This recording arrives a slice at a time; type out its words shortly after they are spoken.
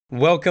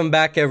Welcome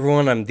back,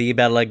 everyone. I'm the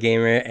Battle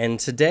Gamer, and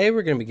today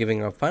we're going to be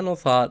giving our final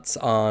thoughts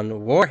on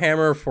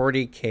Warhammer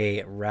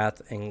 40k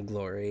Wrath and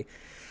Glory,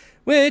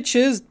 which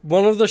is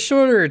one of the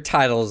shorter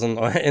titles in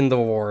the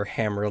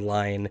Warhammer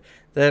line.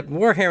 That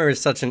Warhammer is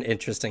such an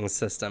interesting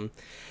system.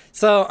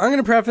 So I'm going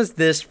to preface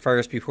this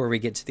first before we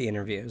get to the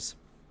interviews.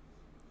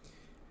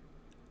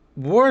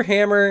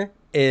 Warhammer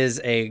is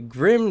a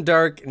grim,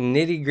 dark,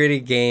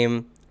 nitty-gritty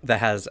game that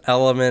has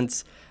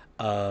elements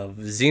of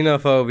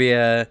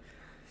xenophobia,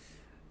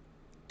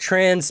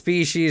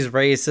 trans-species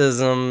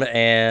racism,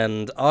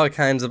 and all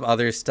kinds of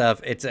other stuff.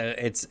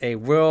 It's a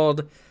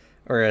world,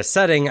 or a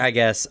setting, I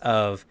guess,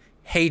 of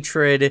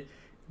hatred,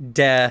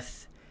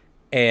 death,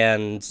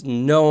 and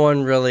no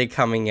one really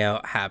coming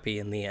out happy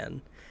in the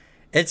end.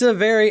 It's a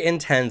very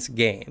intense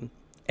game,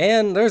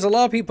 and there's a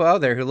lot of people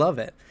out there who love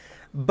it.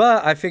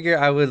 But I figure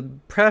I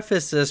would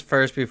preface this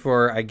first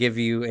before I give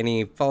you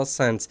any false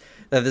sense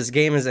that this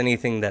game is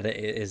anything that it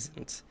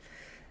isn't.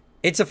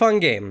 It's a fun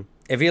game.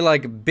 If you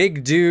like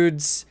big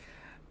dudes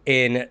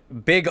in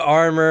big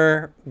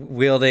armor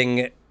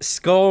wielding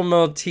skull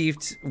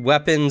motifed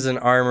weapons and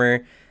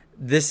armor,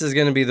 this is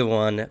going to be the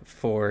one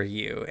for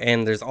you.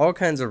 And there's all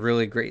kinds of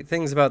really great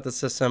things about the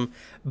system,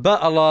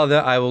 but a lot of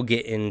that I will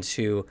get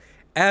into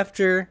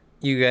after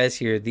you guys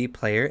hear the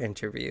player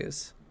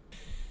interviews.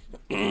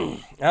 All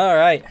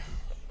right.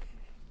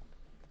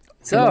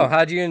 So,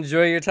 how'd you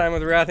enjoy your time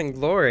with Wrath and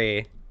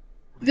Glory?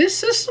 This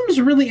system's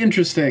really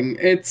interesting.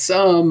 It's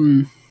a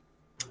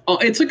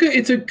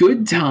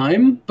good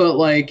time, but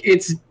like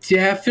it's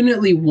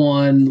definitely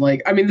one,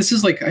 like, I mean, this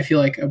is like, I feel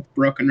like a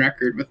broken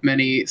record with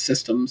many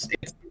systems.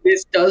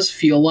 This does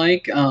feel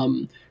like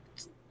it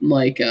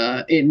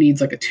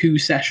needs like 2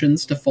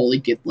 sessions to fully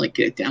get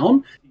it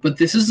down, but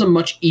this is a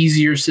much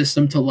easier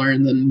system to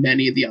learn than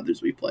many of the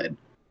others we played.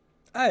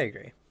 I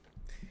agree.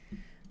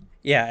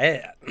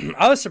 Yeah,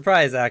 I was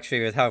surprised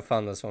actually with how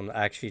fun this one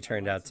actually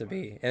turned out to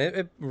be, and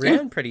it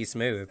ran pretty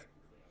smooth.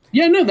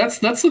 Yeah, no, that's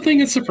the thing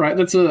that's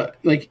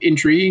like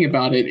intriguing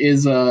about it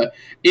is it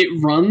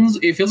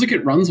feels like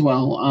it runs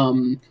well.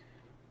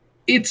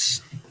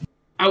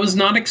 I was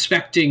not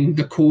expecting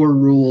the core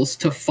rules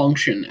to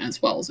function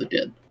as well as it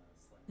did.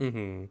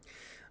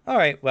 All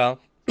right,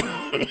 well,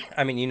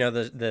 I mean, you know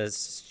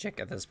the chick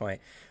at this point.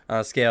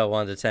 On a scale of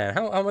 1 to 10,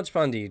 how much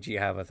fun did you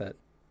have with it?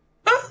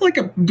 Like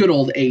a good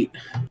old 8.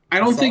 I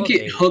don't think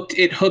it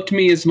hooked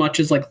me as much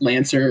as like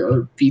Lancer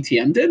or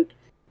VTM did.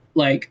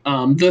 Like,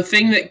 the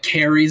thing that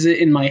carries it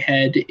in my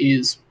head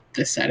is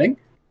the setting.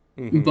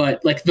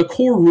 But like the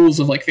core rules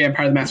of like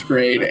Vampire the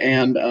Masquerade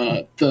and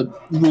the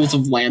rules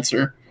of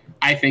Lancer,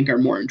 I think, are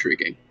more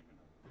intriguing.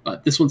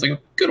 But this one's like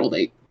a good old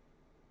 8.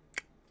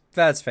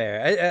 That's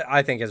fair.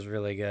 I think it's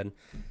really good.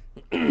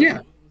 Yeah.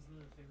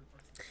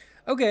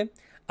 Okay.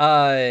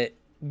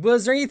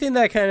 Was there anything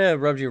that kind of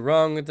rubbed you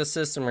wrong with the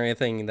system, or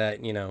anything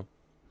that, you know,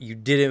 you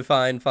didn't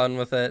find fun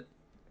with it?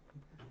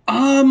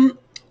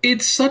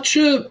 It's such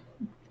a...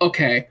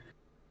 Okay.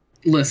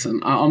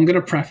 Listen, I'm going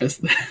to preface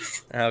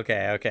this.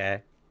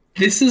 Okay.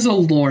 This is a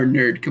lore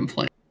nerd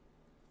complaint.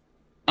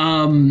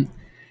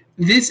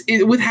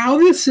 With how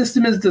this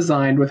system is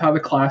designed, with how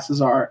the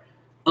classes are,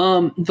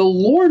 the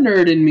lore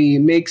nerd in me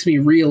makes me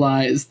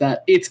realize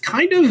that it's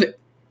kind of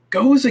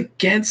goes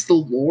against the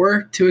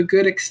lore to a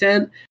good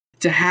extent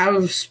to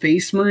have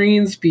Space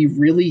Marines be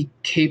really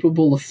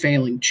capable of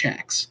failing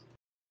checks.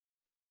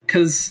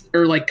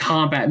 Or like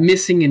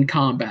missing in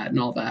combat and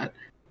all that.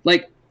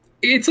 Like,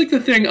 it's like the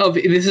thing of,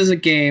 this is a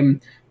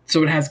game,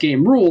 so it has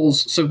game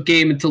rules, so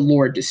game into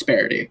lore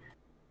disparity.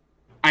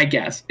 I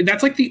guess.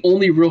 That's like the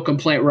only real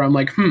complaint where I'm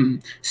like,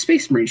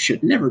 Space Marines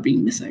should never be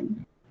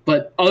missing.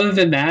 But other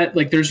than that,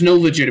 like, there's no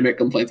legitimate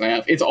complaints I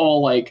have. It's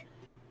all like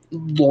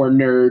lore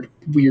nerd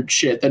weird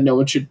shit that no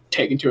one should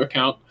take into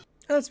account.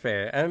 That's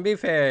fair. And to be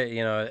fair,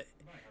 you know,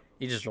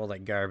 you just rolled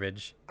like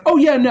garbage. Oh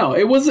yeah, no,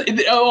 it was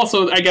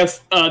also, I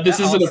guess, this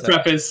isn't a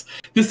preface.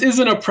 This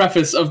isn't a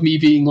preface of me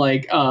being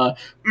like, I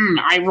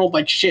rolled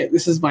like shit.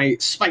 This is my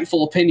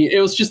spiteful opinion. It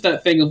was just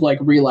that thing of like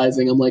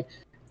realizing, I'm like,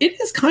 it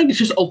is kind of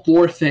just a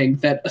lore thing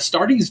that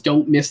Astartes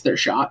don't miss their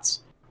shots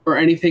or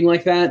anything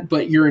like that,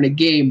 but you're in a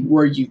game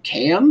where you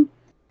can.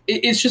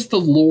 It's just the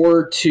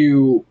lore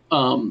to,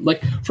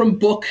 like, from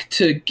book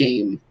to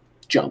game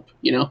jump,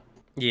 you know?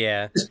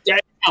 Yeah.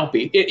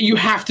 You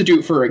have to do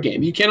it for a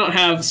game. You cannot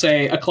have,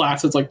 say, a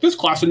class that's like, this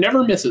class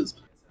never misses.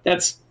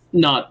 That's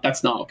not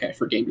okay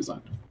for game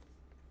design.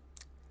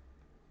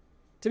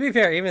 To be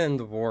fair, even in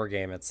the war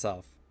game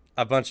itself,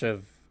 a bunch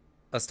of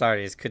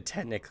Astartes could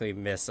technically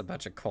miss a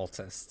bunch of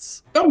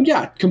cultists. Oh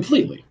yeah,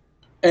 completely.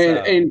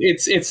 And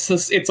it's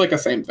like the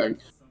same thing,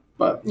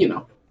 but you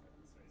know.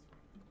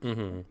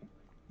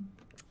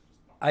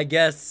 I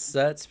guess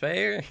that's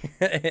fair.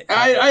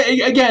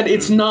 Again,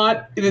 it's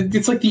not.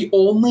 It's like the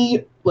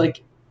only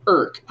like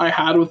irk I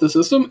had with the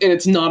system, and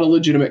it's not a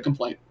legitimate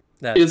complaint.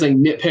 It is a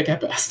nitpick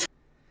at best.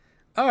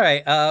 All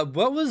right.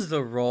 What was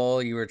the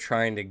role you were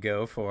trying to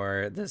go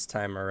for this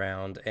time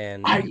around,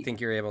 and do you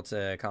think you were able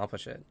to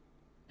accomplish it?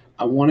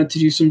 I wanted to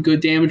do some good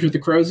damage with the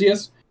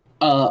Crozius.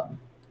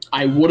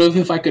 I would have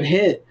if I could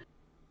hit,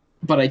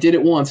 but I did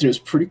it once and it was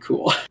pretty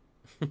cool.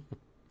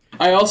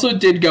 I also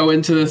did go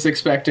into this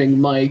expecting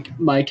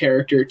my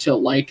character to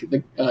like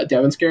the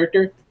Devin's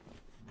character,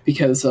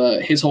 because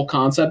his whole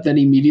concept then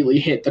immediately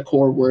hit the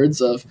core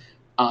words of,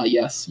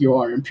 yes, you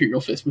are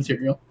Imperial Fist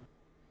material.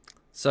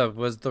 So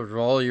was the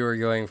role you were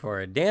going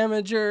for a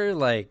damager?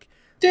 Like,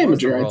 Damager, what was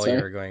the I'd role say.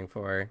 you were going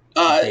for?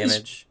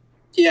 Damage?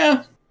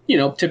 Yeah,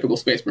 typical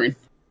Space Marine.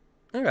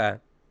 Okay.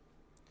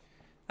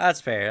 That's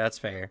fair, that's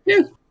fair.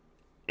 Yeah.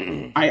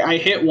 I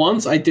hit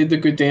once, I did the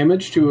good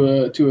damage to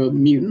a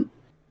mutant.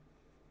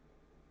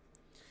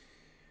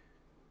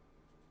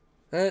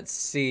 Let's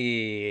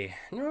see.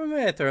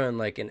 Normally I throw in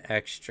like an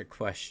extra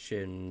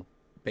question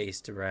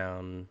based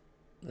around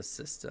the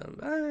system.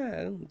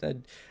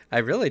 I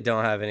really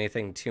don't have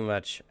anything too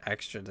much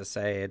extra to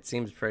say. It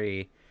seems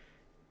pretty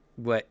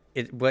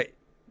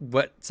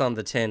what's on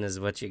the tin is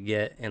what you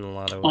get in a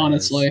lot of ways.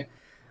 Honestly,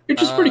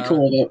 which is pretty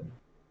cool.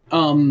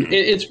 Though,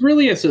 it's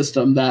really a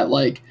system that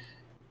like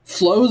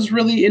flows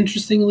really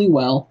interestingly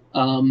well.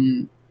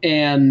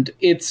 And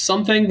it's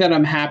something that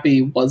I'm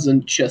happy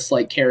wasn't just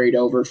like carried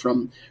over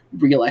from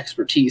real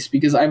expertise,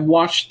 because I've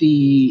watched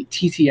the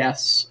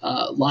TTS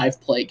live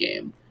play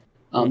game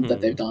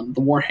that they've done,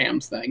 the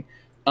Warhams thing,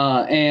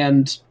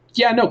 and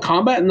yeah, no,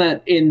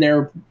 combat in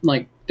their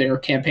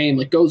campaign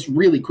like goes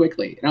really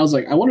quickly, and I was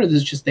like, I wonder if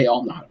this is just they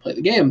all know how to play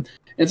the game.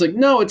 And it's like,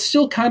 no, it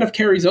still kind of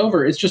carries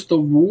over. It's just the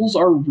rules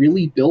are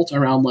really built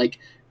around like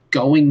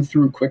going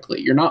through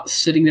quickly. You're not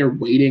sitting there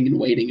waiting and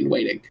waiting and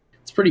waiting.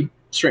 It's pretty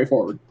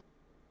straightforward.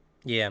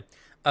 Yeah.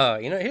 Oh,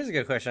 here's a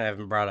good question I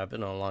haven't brought up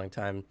in a long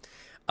time.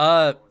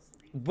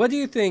 What do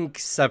you think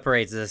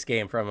separates this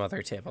game from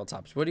other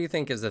tabletops? What do you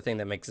think is the thing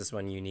that makes this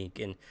one unique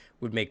and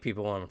would make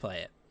people want to play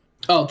it?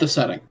 Oh, the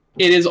setting.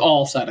 It is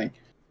all setting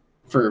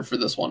for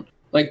this one.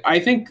 Like, I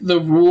think the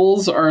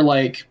rules are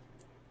like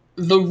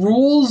the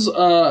rules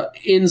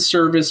in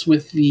service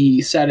with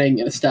the setting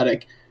and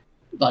aesthetic.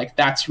 Like,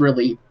 that's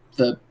really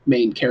the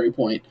main carry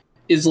point.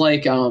 Is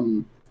like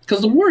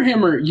because the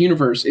Warhammer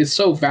universe is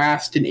so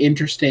vast and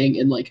interesting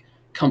and like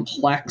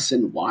complex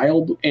and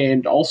wild,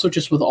 and also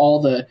just with all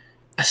the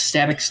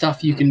aesthetic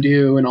stuff you can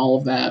do and all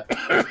of that.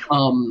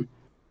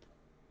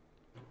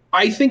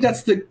 I think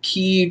that's the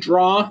key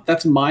draw.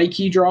 That's my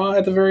key draw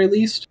at the very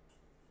least,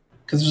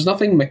 because there's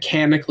nothing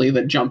mechanically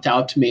that jumped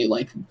out to me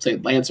like, say,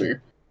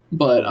 Lancer,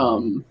 but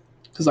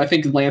because I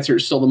think Lancer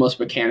is still the most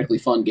mechanically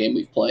fun game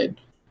we've played.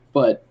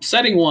 But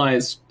setting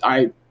wise,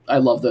 I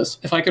love this.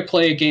 If I could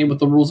play a game with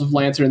the rules of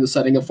Lancer in the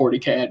setting of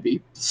 40k, I'd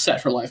be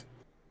set for life.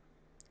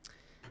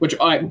 Which,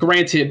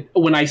 granted,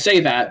 when I say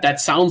that, that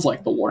sounds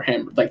like the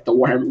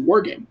Warhammer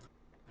war game.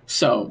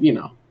 So,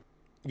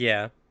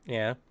 Yeah,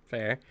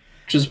 fair.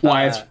 Which is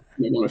why it's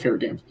one of my favorite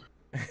games.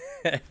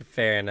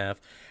 Fair enough.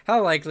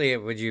 How likely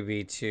would you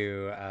be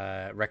to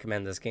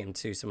recommend this game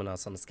to someone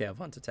else on a scale of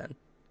 1 to 10?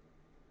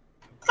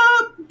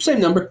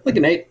 Same number, like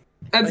an 8.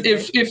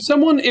 If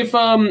someone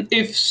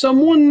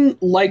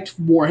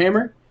liked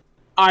Warhammer,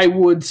 I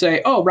would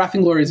say, oh, Wrath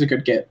and Glory is a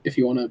good get if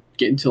you want to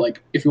get into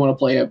if you want to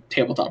play a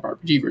tabletop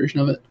RPG version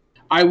of it.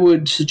 I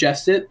would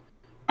suggest it.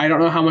 I don't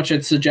know how much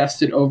I'd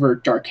suggest it over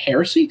Dark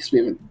Heresy, because we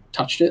haven't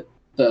touched it.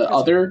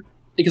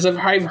 Because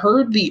I've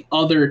heard the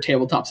other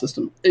tabletop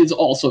system is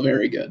also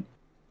very good.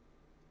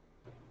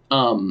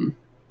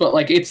 But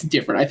like, it's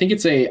different. I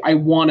think I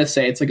want to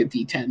say it's like a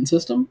D10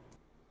 system,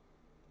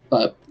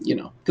 but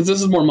because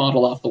this is more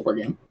modeled off the war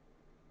game.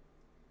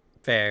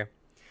 Fair.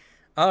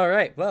 All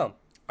right. Well,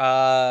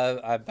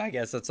 I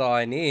guess that's all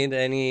I need.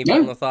 Any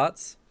final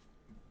thoughts?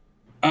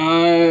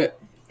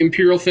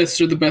 Imperial Fists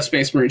are the best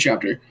Space Marine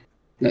chapter.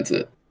 That's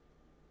it.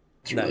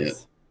 That's really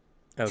it.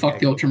 Okay, fuck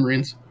the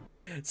Ultramarines.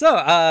 So,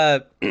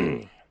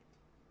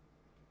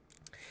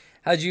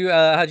 how'd you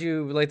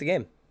like the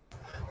game?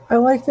 I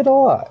liked it a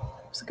lot.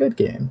 It was a good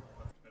game.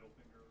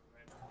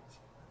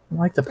 I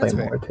like to play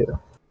more too.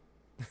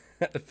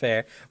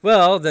 Fair.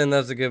 Well, then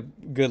that's a good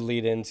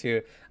lead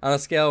into, on a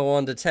scale of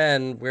 1 to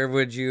 10, where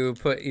would you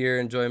put your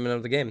enjoyment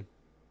of the game?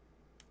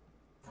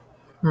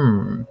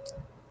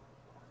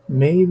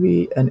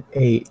 Maybe an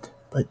 8,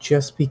 but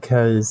just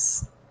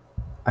because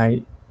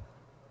I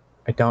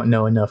don't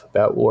know enough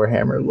about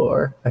Warhammer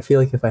lore. I feel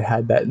like if I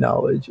had that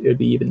knowledge, it would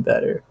be even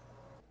better.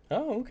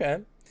 Oh,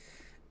 okay.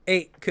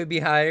 8 could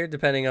be higher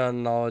depending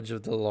on knowledge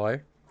of the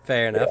lore.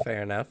 Fair enough. Yeah.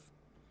 Fair enough.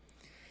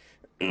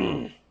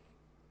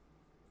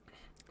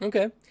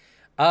 Okay.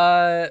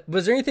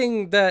 Was there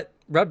anything that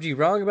rubbed you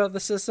wrong about the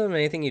system?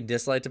 Anything you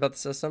disliked about the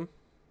system?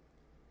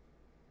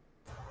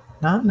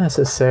 Not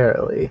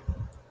necessarily.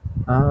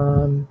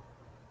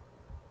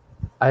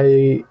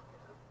 I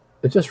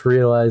just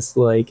realized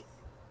like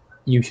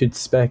you should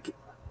spec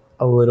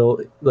a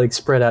little, like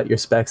spread out your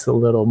specs a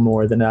little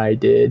more than I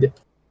did.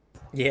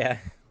 Yeah.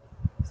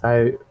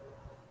 I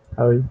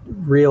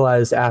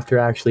realized after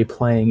actually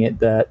playing it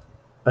that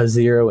a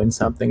 0 in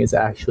something is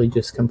actually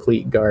just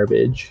complete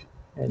garbage.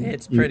 And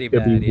it's pretty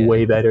bad. It'd be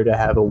way better to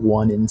have a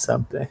 1 in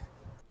something.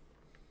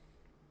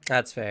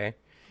 That's fair.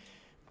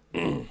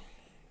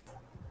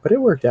 But it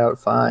worked out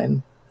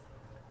fine.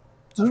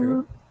 It's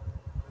true.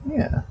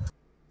 Yeah.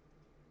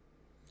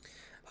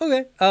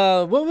 Okay.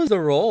 What was the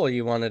role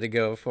you wanted to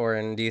go for,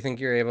 and do you think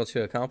you're able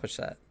to accomplish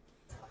that?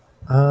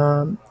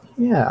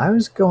 Yeah, I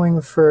was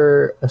going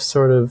for a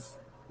sort of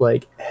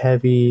like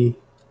heavy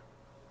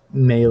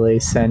melee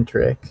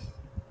centric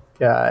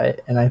guy,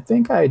 and I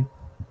think I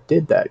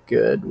did that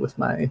good with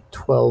my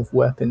 12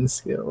 weapon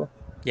skill.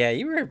 Yeah,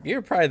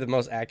 you're probably the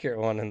most accurate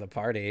one in the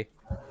party.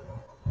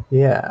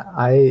 Yeah,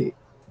 I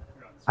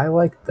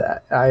like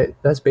that. I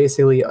That's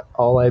basically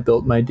all I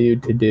built my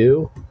dude to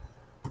do,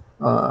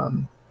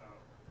 and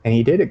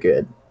he did it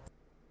good.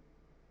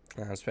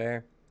 That's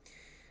fair.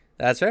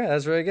 That's fair.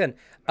 That's really good.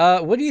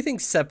 What do you think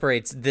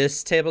separates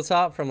this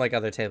tabletop from like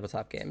other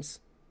tabletop games?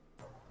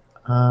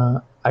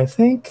 I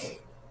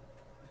think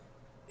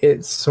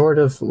it's sort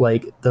of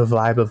like the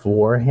vibe of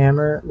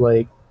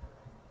Warhammer,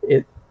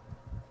 it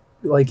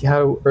like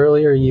how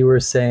earlier you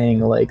were saying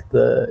like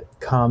the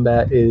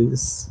combat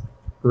is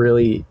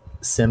really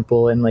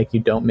simple and like you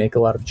don't make a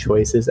lot of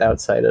choices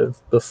outside of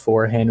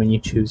beforehand when you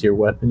choose your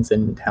weapons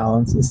and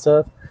talents and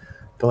stuff.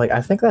 But like I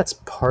think that's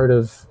part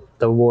of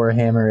the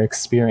Warhammer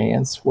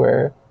experience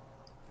where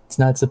it's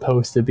not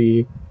supposed to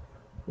be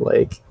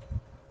like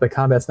the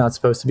combat's not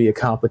supposed to be a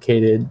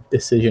complicated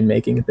decision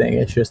making thing.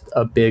 It's just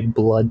a big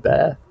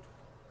bloodbath.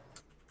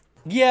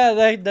 Yeah,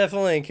 that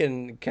definitely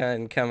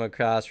can come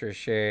across for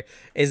sure.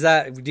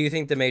 Do you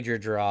think the major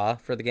draw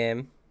for the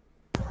game?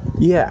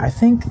 Yeah, I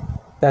think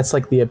that's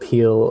like the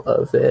appeal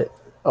of it,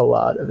 a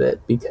lot of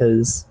it,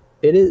 because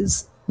it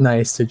is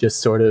nice to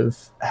just sort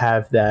of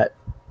have that,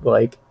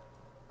 like,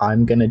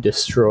 I'm gonna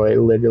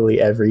destroy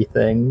literally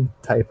everything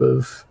type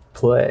of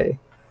play.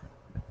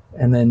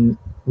 And then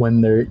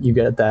when you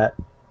get that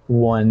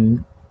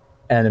one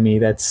enemy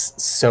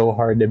that's so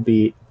hard to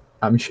beat,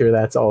 I'm sure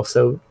that's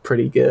also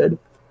pretty good.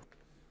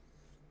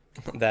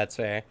 That's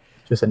fair.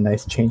 Just a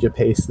nice change of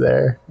pace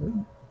there.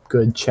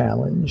 Good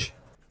challenge.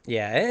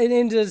 Yeah,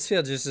 it does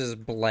feel just as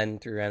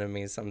blend through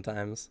enemies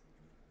sometimes.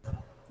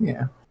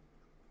 Yeah.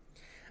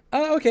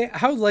 Okay,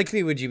 how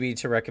likely would you be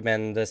to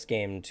recommend this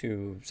game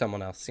to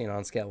someone else,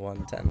 on scale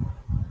 1 to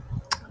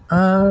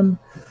 10?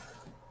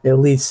 At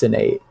least an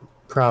 8. At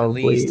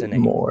Probably least an 8.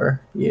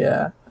 more.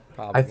 Yeah.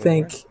 Probably I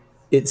think more.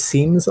 it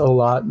seems a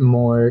lot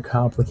more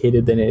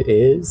complicated than it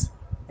is.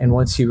 And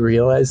once you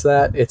realize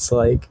that, it's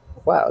like,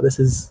 wow, this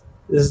is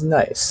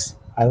nice.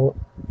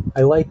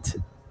 I liked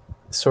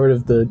sort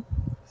of the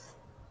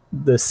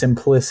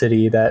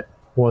simplicity that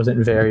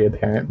wasn't very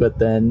apparent, but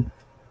then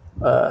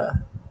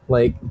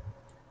like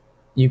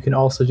you can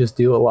also just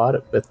do a lot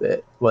with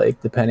it,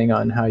 like depending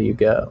on how you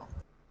go.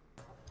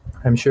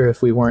 I'm sure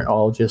if we weren't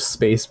all just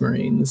space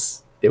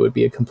marines, it would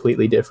be a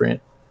completely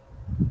different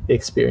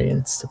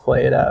experience to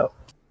play it out.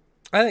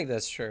 I think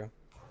that's true.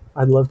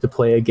 I'd love to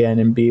play again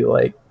and be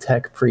like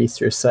tech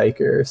priest or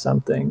psyker or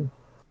something.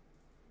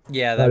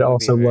 Yeah, that I'd would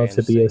also be very love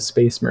to be a interesting.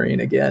 space marine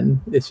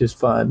again. It's just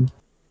fun.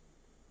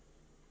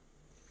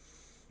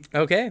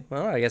 Okay,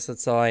 well, I guess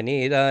that's all I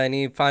need.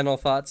 Any final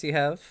thoughts you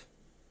have?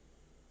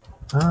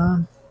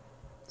 Um,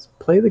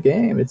 Play the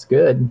game. It's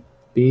good.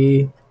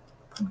 Be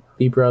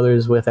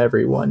brothers with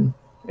everyone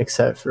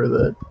except for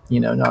the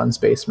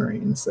non-space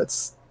marines.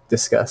 That's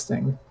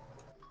disgusting.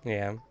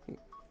 Yeah,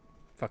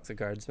 fuck the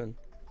guardsman.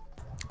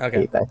 I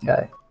Okay. hate that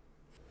guy.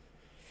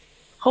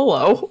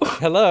 Hello.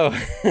 Hello.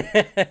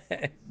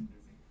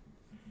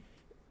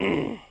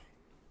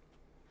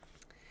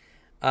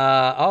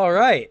 All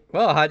right.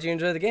 Well, how'd you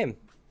enjoy the game?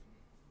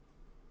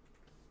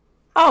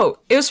 Oh,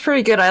 it was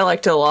pretty good. I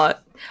liked it a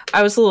lot.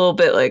 I was a little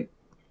bit like,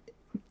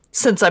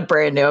 since I'm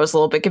brand new, I was a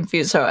little bit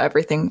confused how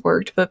everything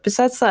worked. But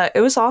besides that,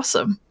 it was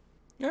awesome.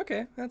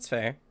 Okay, that's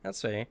fair.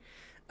 That's fair.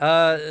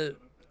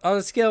 On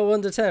a scale of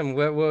 1 to 10,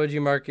 what would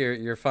you mark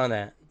your fun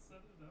at?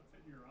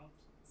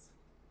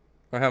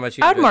 Or how much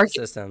you I'd enjoyed mark the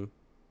system?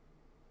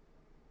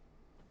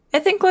 I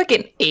think like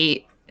an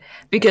 8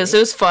 because it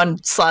was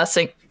fun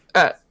slashing,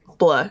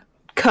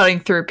 cutting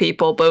through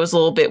people, but it was a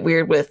little bit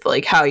weird with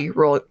like how you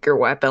roll your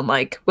weapon.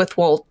 Like with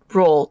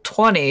roll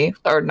 20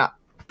 or not,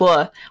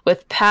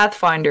 with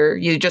Pathfinder,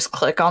 you just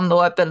click on the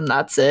weapon and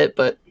that's it.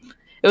 But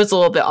it was a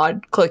little bit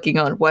odd clicking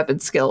on weapon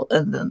skill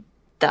and then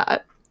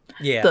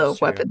Yeah, the that's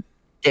true. weapon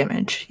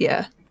damage.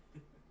 Yeah.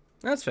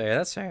 That's fair.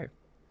 That's fair.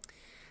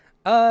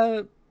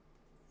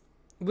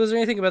 Was there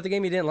anything about the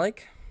game you didn't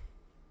like?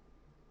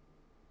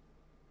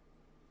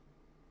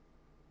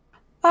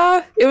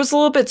 It was a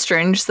little bit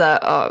strange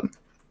that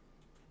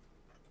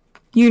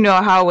you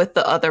know how with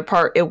the other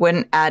part it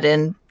wouldn't add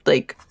in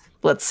like,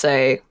 let's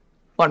say,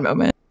 one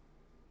moment.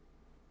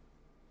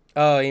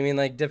 Oh, you mean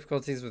like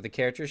difficulties with the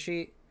character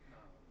sheet?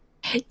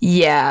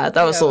 Yeah,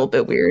 that was Yeah, a little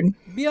bit weird.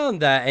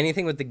 Beyond that,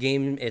 anything with the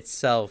game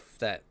itself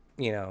that,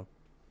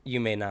 you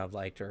may not have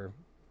liked or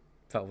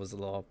felt was a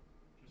little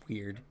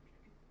weird?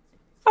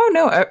 Oh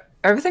no,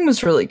 everything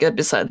was really good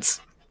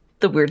besides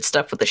the weird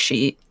stuff with the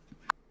sheet.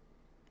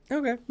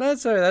 Okay,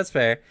 that's fair. That's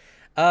fair.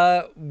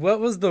 What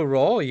was the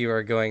role you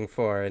were going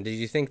for, and did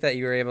you think that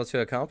you were able to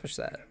accomplish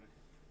that?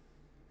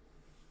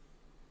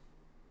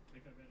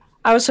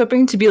 I was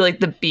hoping to be like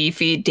the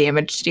beefy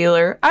damage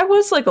dealer. I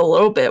was like a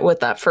little bit with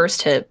that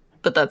first hit,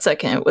 but that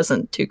second it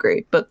wasn't too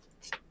great, but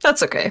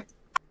that's okay.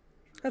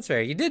 That's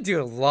fair. You did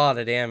do a lot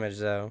of damage,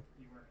 though.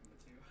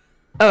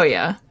 Oh,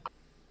 yeah.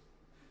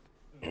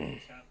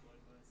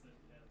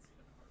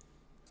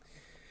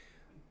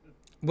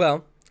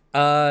 Well,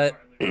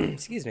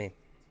 excuse me.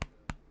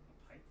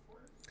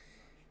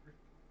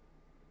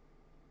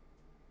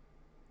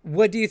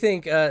 What do you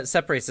think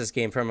separates this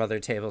game from other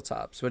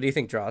tabletops? What do you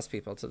think draws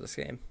people to this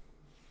game?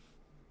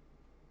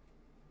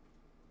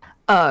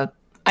 I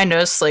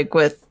noticed, like,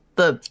 with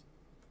the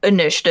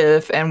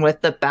initiative and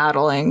with the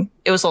battling,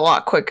 it was a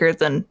lot quicker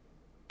than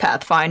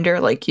Pathfinder.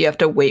 Like, you have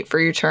to wait for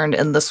your turn,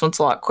 and this one's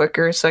a lot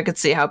quicker, so I could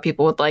see how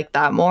people would like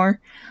that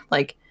more.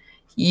 Like,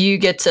 you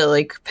get to,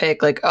 like,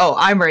 pick, like, oh,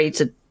 I'm ready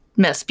to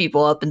mess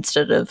people up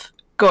instead of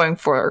going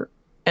for,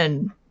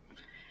 and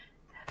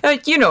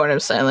you know what I'm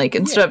saying. Like,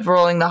 instead of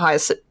rolling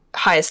the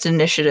highest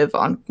initiative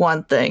on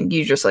one thing,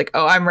 you just like,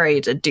 oh, I'm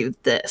ready to do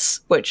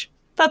this, which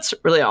that's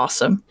really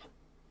awesome.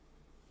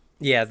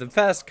 Yeah, the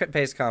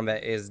fast-paced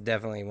combat is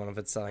definitely one of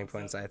its selling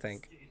points, I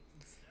think.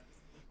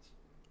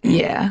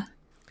 Yeah.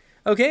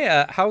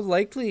 Okay, how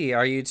likely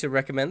are you to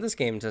recommend this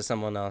game to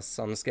someone else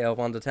on a scale of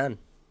 1 to 10?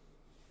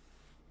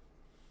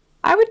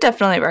 I would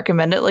definitely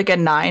recommend it, like a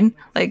 9.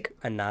 Like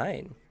A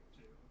 9?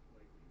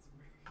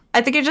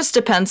 I think it just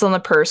depends on the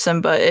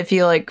person, but if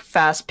you like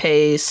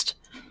fast-paced,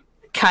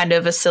 kind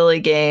of a silly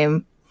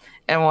game,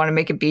 and want to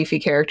make a beefy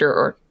character,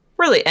 or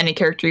really any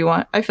character you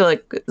want, I feel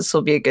like this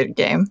will be a good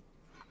game.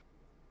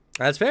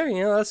 That's fair.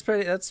 You know,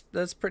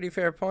 that's pretty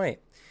fair point.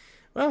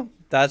 Well,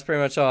 that's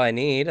pretty much all I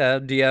need.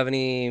 Do you have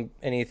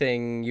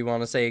anything you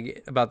want to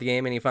say about the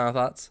game? Any final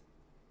thoughts?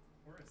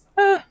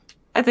 I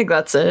think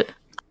that's it.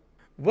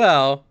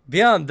 Well,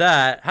 beyond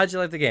that, how'd you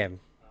like the game?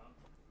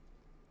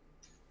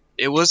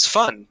 It was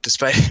fun,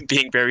 despite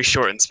being very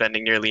short and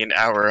spending nearly an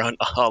hour on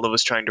all of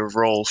us trying to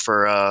roll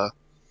for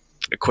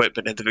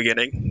equipment at the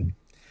beginning.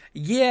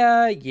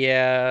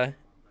 Yeah.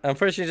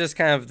 Unfortunately, just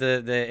kind of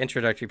the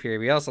introductory period.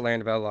 We also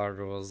learned about a lot of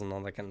rules and all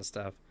that kind of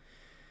stuff.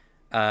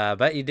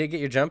 But you did get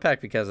your jump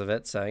pack because of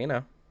it, so, you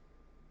know.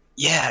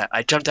 Yeah,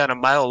 I jumped down a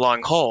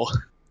mile-long hole.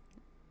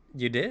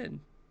 You did.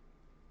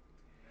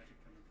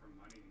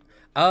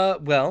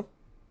 Well,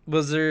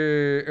 was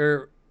there...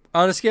 or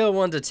on a scale of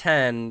 1 to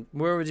 10,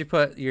 where would you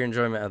put your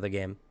enjoyment of the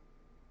game?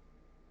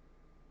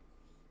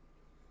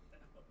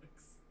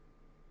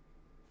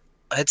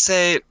 I'd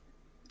say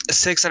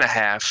 6.5.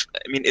 I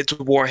mean, it's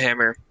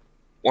Warhammer.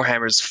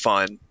 Warhammer's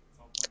fun,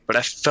 but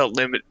I felt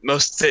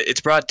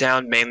it's brought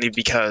down mainly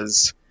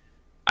because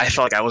I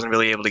felt like I wasn't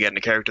really able to get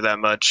into character that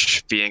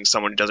much, being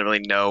someone who doesn't really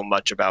know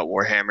much about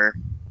Warhammer.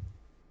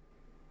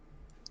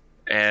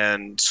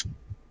 And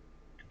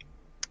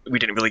we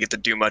didn't really get to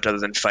do much other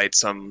than fight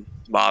some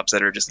mobs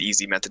that are just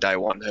easy, meant to die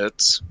one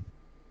hits.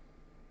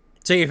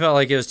 So you felt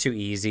like it was too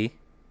easy?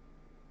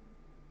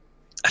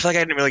 I feel like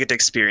I didn't really get to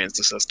experience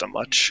the system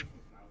much.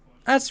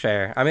 That's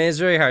fair. I mean, it's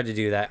really hard to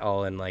do that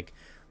all in, like,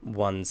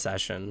 one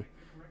session.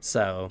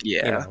 So,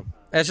 yeah. You know,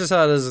 that's just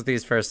how it is with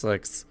these first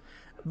looks.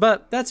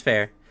 But that's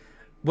fair.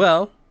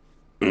 Well,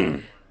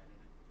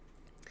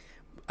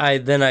 I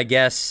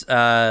guess,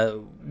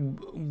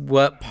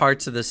 what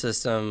parts of the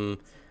system...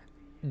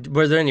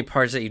 Were there any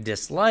parts that you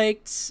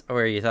disliked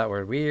or you thought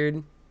were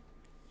weird?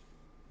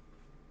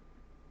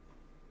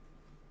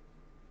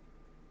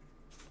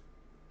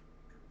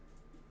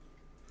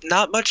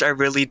 Not much I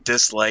really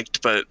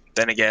disliked, but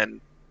then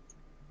again,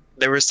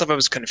 there was stuff I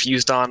was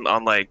confused on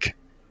like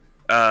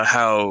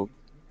how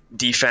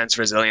defense,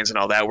 resilience, and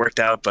all that worked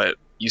out, but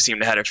you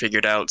seem to have it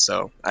figured out,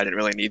 so I didn't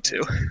really need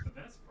to.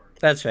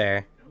 That's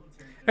fair.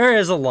 There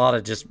is a lot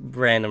of just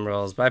random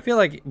rolls, but I feel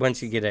like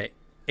once you get it,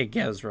 it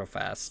goes real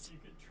fast.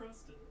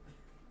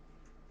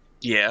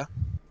 Yeah.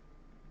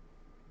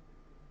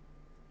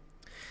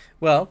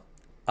 Well,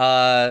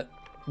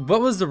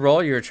 what was the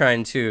role you were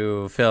trying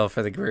to fill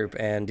for the group,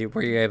 and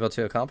were you able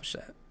to accomplish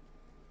that?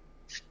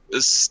 It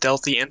was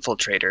stealthy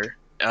infiltrator.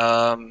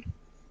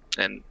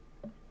 And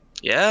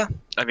yeah,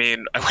 I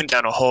mean, I went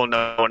down a hole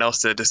no one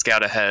else did to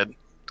scout ahead.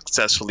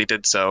 Successfully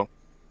did so.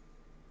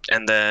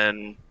 And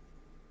then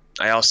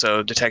I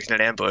also detected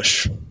an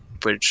ambush,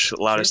 which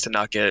allowed us to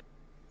not get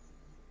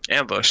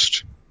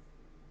ambushed,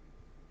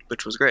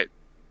 which was great.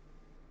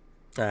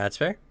 That's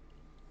fair.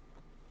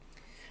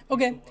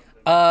 Okay.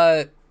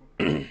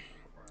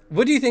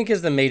 What do you think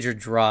is the major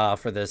draw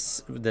for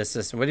this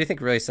system? What do you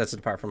think really sets it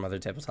apart from other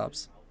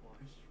tabletops?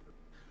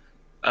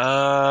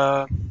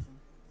 I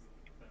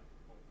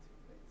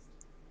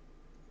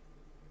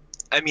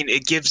mean,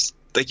 it gives,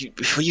 like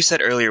what you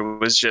said earlier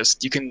was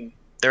just,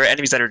 there are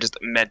enemies that are just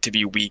meant to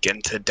be weak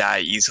and to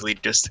die easily.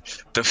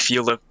 Just the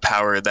feel of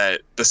power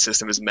that the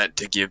system is meant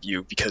to give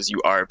you because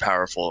you are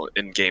powerful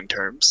in game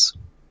terms.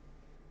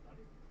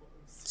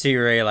 So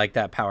you really like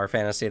that power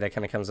fantasy that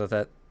kind of comes with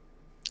it?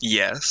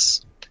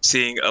 Yes.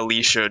 Seeing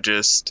Alicia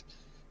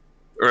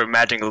or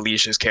imagining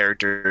Alicia's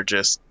character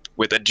just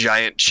with a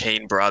giant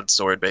chain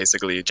broadsword,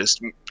 basically,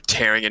 just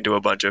tearing into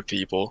a bunch of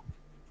people.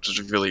 Which is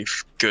a really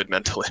good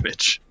mental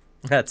image.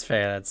 That's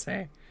fair, that's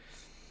fair.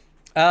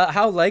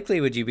 How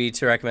likely would you be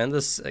to recommend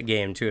this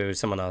game to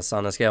someone else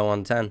on a scale of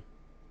 1 to 10?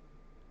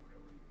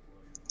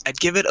 I'd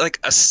give it like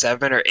a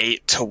 7 or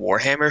 8 to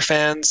Warhammer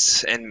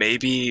fans, and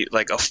maybe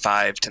like a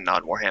 5 to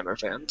non-Warhammer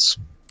fans.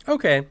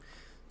 Okay.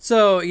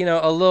 So, you know,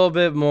 a little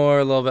bit more,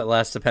 a little bit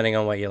less, depending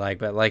on what you like,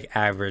 but like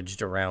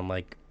averaged around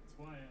like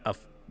a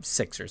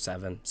 6 or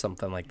 7,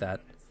 something like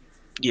that.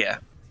 Yeah.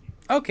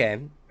 Okay.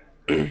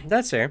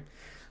 That's fair.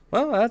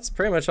 Well, that's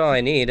pretty much all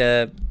I need.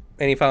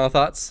 Any final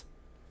thoughts?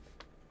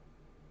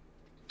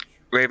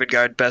 Raven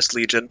Guard, best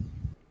Legion.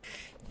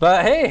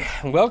 But hey,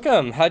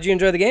 welcome. How'd you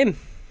enjoy the game?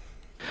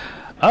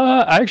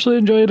 I actually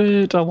enjoyed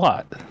it a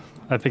lot.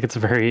 I think it's a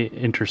very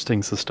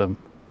interesting system.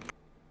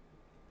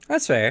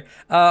 That's fair.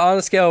 On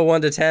a scale of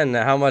 1 to 10,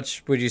 how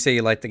much would you say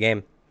you liked the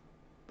game?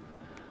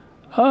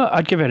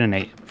 I'd give it an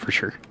 8 for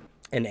sure.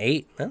 An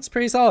 8? That's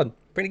pretty solid.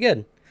 Pretty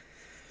good.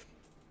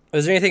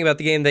 Was there anything about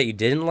the game that you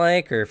didn't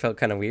like or felt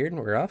kind of weird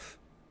or off?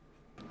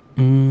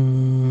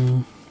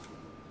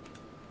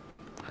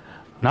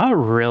 Not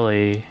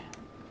really.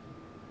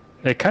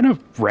 It kind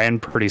of ran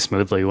pretty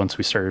smoothly once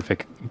we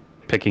started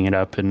picking it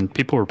up, and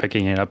people were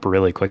picking it up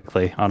really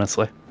quickly,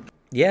 honestly.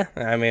 Yeah,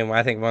 I mean,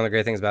 I think one of the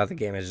great things about the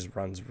game is it just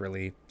runs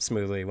really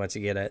smoothly once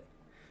you get it.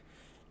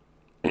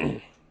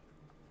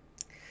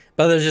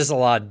 But there's just a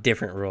lot of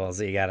different rules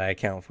that you gotta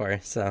account for,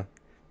 so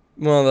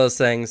one of those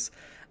things.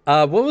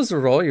 What was the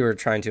role you were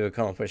trying to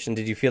accomplish, and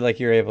did you feel like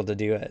you were able to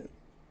do it?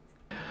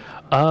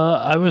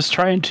 I was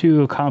trying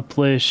to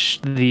accomplish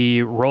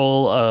the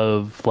role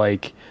of,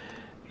 like,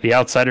 the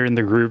outsider in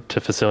the group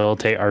to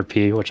facilitate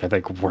RP, which I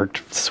think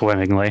worked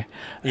swimmingly,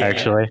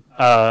 actually.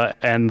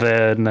 And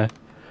then,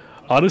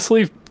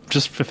 honestly,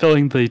 just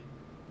fulfilling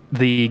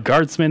the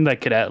guardsman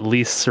that could at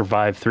least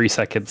survive 3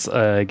 seconds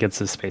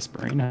against a space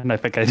marine, and I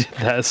think I did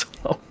that as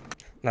well.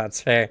 That's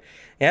fair.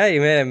 Yeah,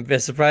 you made a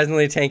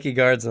surprisingly tanky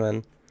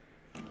guardsman.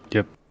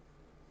 Yep.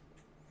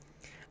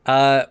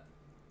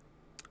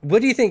 What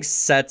do you think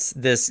sets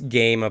this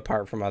game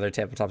apart from other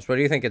tabletops? What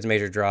do you think its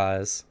major draw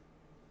is?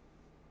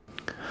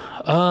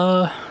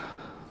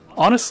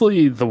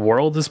 Honestly, the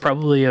world is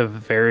probably a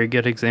very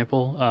good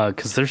example,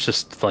 because there's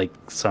just like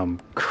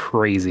some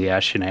crazy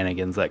ass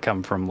shenanigans that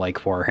come from like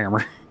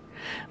Warhammer,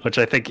 which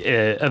I think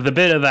the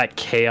bit of that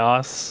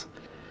chaos,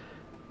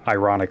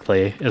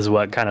 ironically, is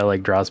what kind of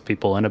like draws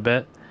people in a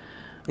bit.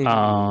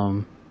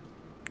 Mm-hmm.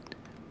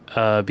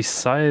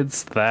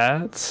 Besides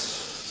that,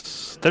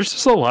 there's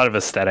just a lot of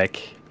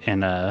aesthetic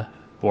in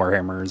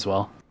Warhammer as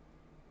well.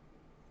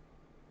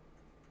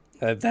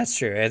 That's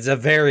true. It's a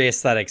very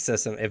aesthetic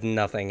system, if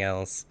nothing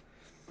else.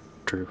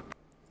 True.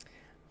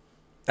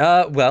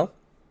 Well,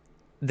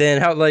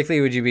 then how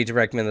likely would you be to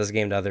recommend this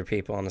game to other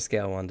people on a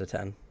scale of 1 to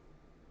 10?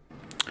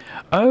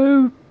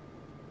 I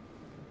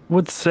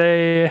would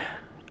say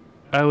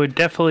I would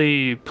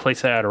definitely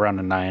place it at around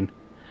a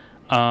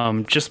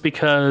 9. Just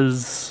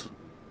because,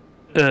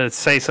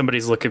 say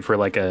somebody's looking for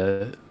like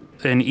an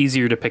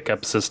easier to pick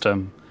up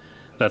system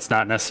that's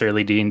not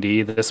necessarily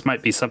D&D, this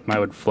might be something I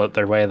would float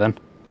their way then.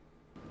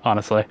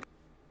 Honestly.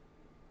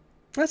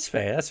 That's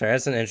fair. That's fair.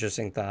 That's an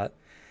interesting thought.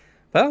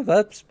 Well,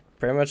 that's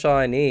pretty much all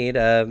I need.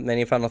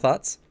 Any final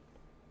thoughts?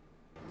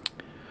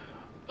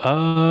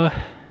 Nah.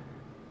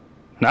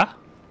 I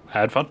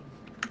had fun.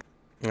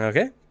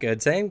 Okay.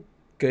 Good saying.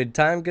 Good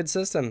time, good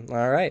system.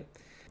 All right.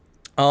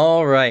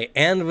 All right.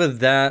 And with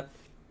that,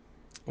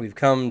 we've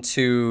come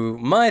to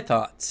my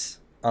thoughts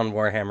on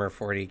Warhammer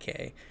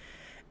 40k.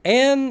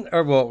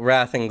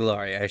 Wrath and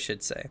Glory, I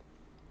should say.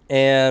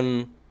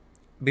 And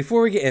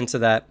before we get into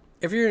that,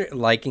 if you're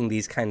liking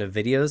these kind of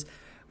videos,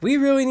 we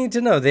really need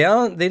to know. They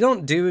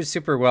don't do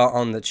super well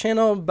on the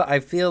channel, but I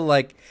feel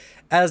like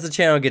as the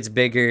channel gets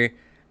bigger,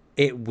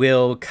 it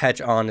will catch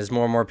on as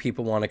more and more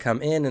people want to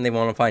come in and they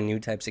want to find new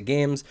types of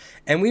games.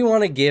 And we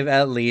want to give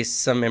at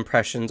least some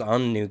impressions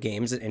on new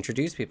games and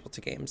introduce people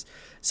to games.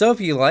 So if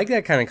you like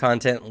that kind of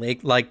content,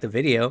 like the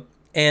video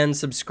and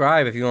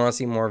subscribe if you want to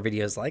see more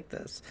videos like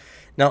this.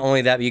 Not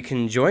only that, but you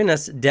can join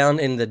us down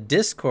in the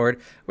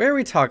Discord where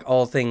we talk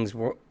all things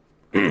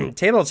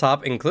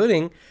tabletop,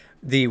 including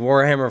the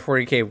Warhammer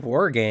 40k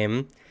war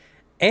game.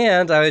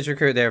 And I always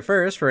recruit there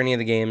first for any of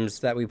the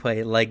games that we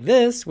play like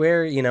this,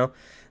 where, you know,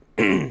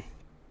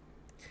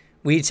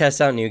 we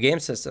test out new game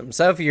systems.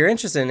 So if you're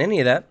interested in any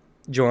of that,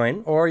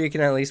 join, or you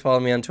can at least follow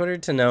me on Twitter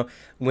to know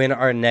when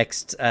our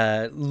next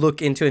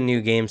look into a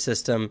new game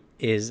system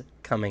is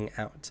coming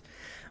out.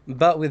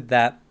 But with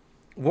that,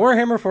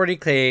 Warhammer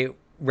 40k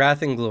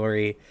Wrath and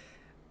Glory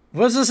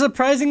was a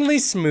surprisingly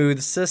smooth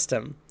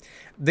system.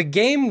 The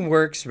game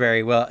works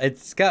very well.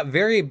 It's got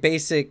very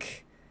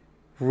basic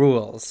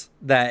rules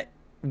that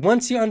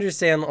once you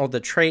understand all the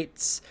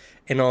traits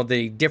and all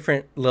the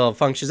different little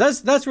functions,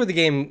 that's where the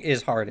game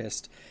is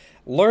hardest.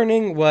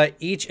 Learning what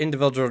each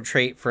individual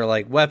trait for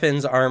like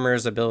weapons,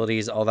 armors,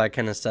 abilities, all that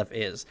kind of stuff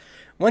is.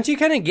 Once you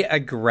kind of get a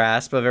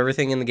grasp of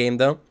everything in the game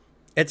though,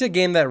 it's a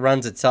game that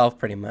runs itself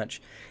pretty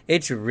much.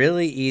 It's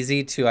really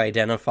easy to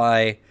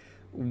identify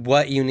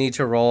what you need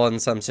to roll in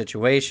some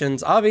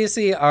situations.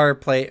 Obviously, our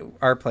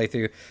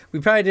playthrough, we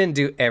probably didn't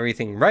do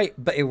everything right,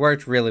 but it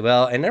worked really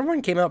well, and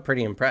everyone came out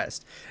pretty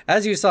impressed.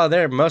 As you saw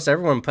there, most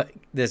everyone put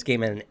this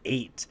game at an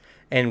 8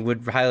 and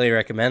would highly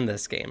recommend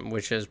this game,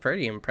 which is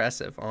pretty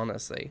impressive,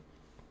 honestly.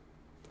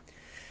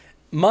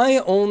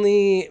 The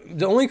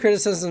only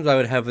criticisms I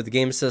would have with the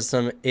game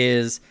system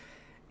is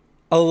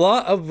a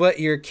lot of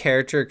what your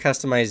character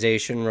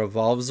customization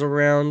revolves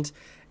around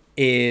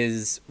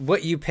is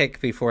what you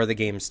pick before the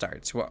game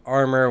starts. What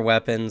armor,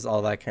 weapons,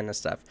 all that kind of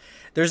stuff.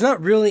 There's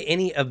not really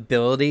any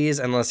abilities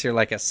unless you're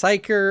like a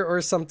psyker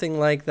or something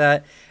like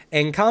that.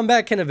 And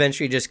combat can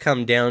eventually just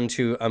come down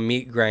to a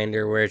meat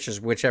grinder where it's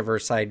just whichever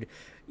side,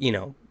 you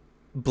know,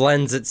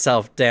 blends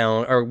itself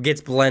down or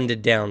gets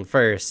blended down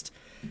first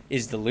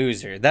is the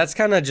loser. That's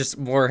kind of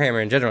just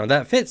Warhammer in general.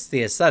 That fits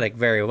the aesthetic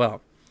very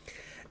well.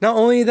 Not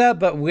only that,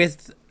 but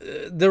with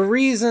the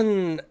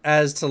reason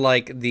as to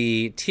like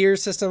the tier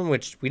system,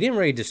 which we didn't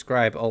really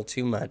describe all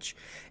too much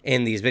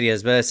in these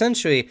videos, but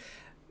essentially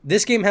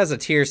this game has a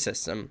tier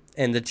system,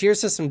 and the tier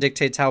system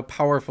dictates how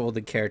powerful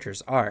the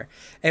characters are.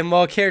 And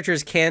while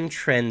characters can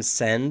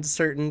transcend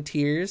certain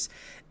tiers,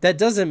 that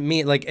doesn't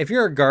mean, like, if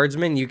you're a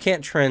guardsman, you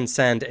can't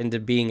transcend into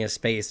being a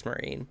space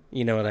marine.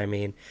 You know what I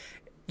mean?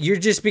 You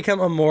just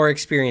become a more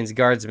experienced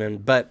guardsman,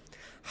 but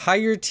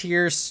higher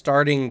tier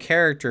starting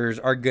characters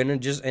are going to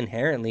just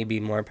inherently be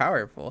more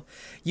powerful.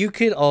 You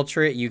could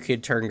alter it, you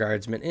could turn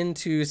guardsmen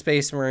into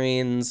space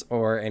marines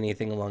or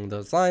anything along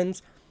those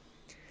lines.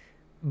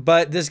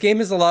 But this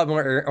game is a lot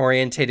more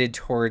orientated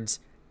towards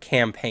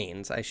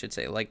campaigns, I should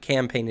say, like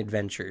campaign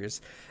adventures,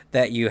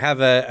 that you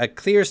have a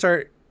clear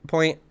start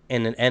point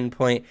and an end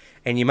point,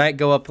 and you might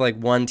go up like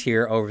one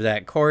tier over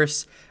that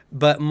course,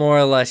 but more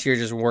or less you're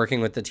just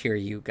working with the tier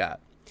you got.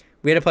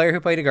 We had a player who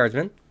played a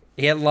guardsman.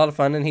 He had a lot of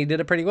fun, and he did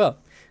it pretty well.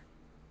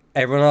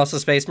 Everyone else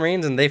was Space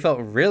Marines, and they felt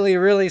really,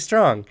 really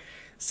strong.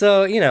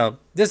 So, you know,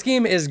 this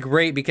game is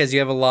great because you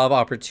have a lot of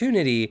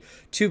opportunity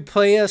to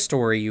play a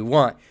story you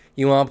want.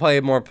 You want to play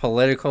a more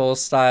political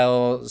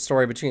style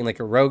story between like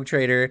a rogue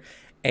trader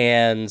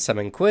and some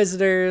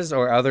Inquisitors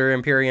or other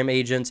Imperium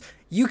agents.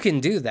 You can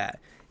do that.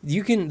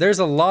 There's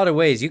a lot of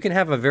ways. You can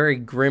have a very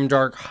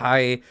grimdark,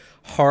 high,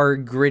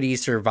 hard, gritty,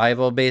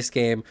 survival-based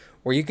game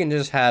where you can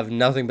just have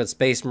nothing but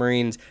Space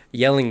Marines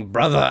yelling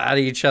brother at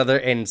each other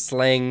and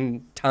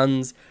slaying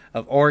tons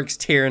of orcs,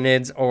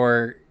 Tyranids,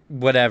 or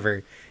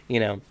whatever, you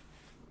know.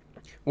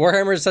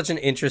 Warhammer is such an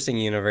interesting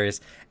universe,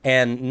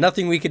 and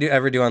nothing we could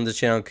ever do on this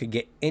channel could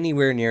get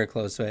anywhere near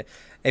close to it.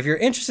 If you're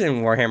interested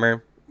in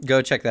Warhammer,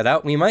 go check that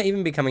out. We might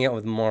even be coming out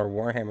with more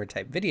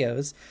Warhammer-type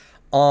videos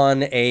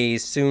on a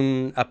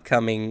soon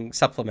upcoming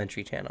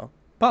supplementary channel.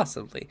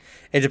 Possibly.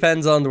 It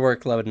depends on the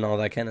workload and all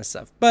that kind of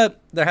stuff.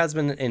 But there has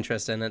been an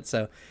interest in it,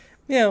 so,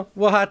 you know,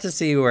 we'll have to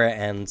see where it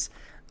ends.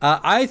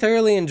 I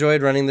thoroughly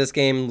enjoyed running this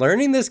game.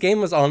 Learning this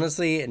game was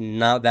honestly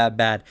not that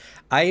bad.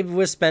 I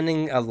was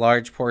spending a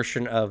large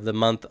portion of the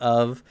month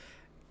of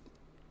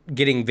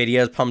getting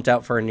videos pumped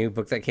out for a new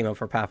book that came out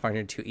for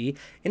Pathfinder 2e,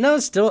 and I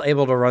was still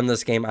able to run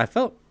this game. I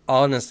felt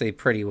honestly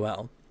pretty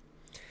well.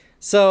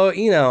 So,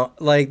 you know,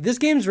 like, this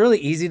game's really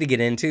easy to get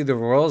into. The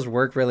rules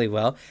work really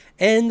well.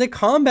 And the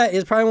combat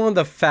is probably one of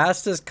the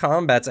fastest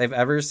combats I've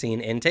ever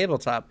seen in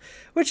tabletop,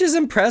 which is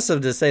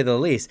impressive to say the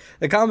least.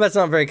 The combat's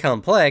not very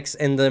complex,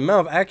 and the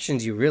amount of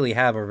actions you really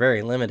have are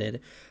very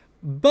limited.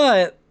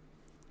 But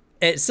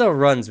it still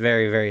runs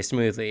very, very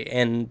smoothly,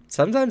 and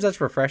sometimes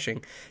that's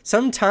refreshing.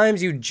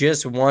 Sometimes you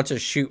just want to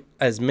shoot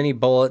as many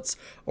bullets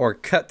or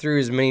cut through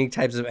as many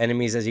types of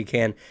enemies as you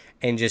can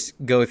and just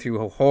go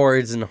through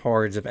hordes and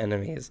hordes of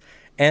enemies.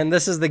 And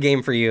this is the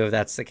game for you if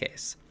that's the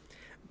case.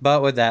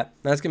 But with that,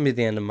 that's going to be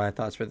the end of my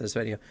thoughts for this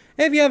video.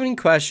 If you have any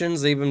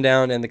questions, leave them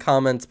down in the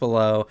comments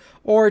below,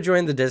 or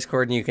join the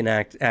Discord and you can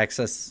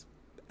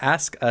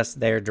ask us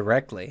there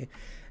directly.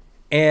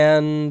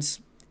 And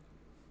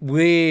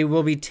we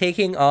will be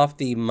taking off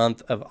the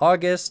month of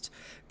August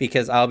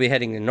because I'll be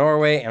heading to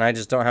Norway, and I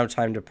just don't have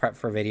time to prep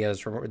for videos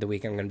for the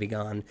week I'm going to be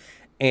gone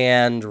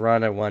and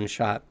run a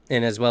one-shot.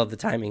 And as well, the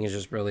timing is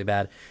just really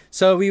bad.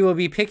 So we will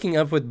be picking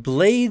up with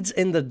Blades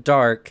in the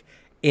Dark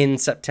in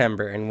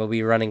September, and we'll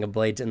be running a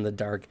Blades in the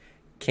Dark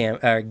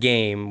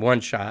game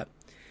one-shot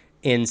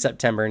in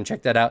September, and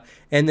check that out.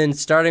 And then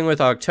starting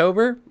with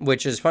October,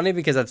 which is funny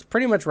because that's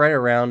pretty much right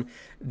around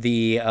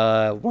the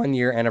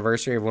 1-year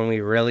anniversary of when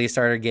we really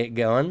started get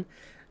going,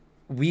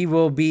 we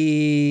will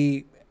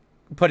be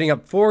putting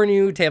up 4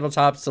 new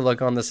tabletops to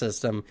look on the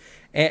system,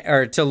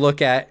 or to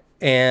look at,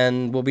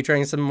 and we'll be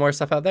trying some more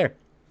stuff out there.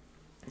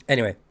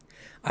 Anyway,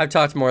 I've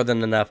talked more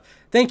than enough.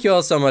 Thank you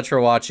all so much for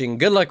watching.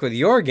 Good luck with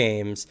your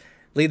games.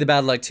 Leave the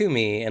bad luck to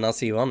me, and I'll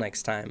see you all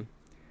next time.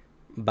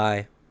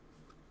 Bye.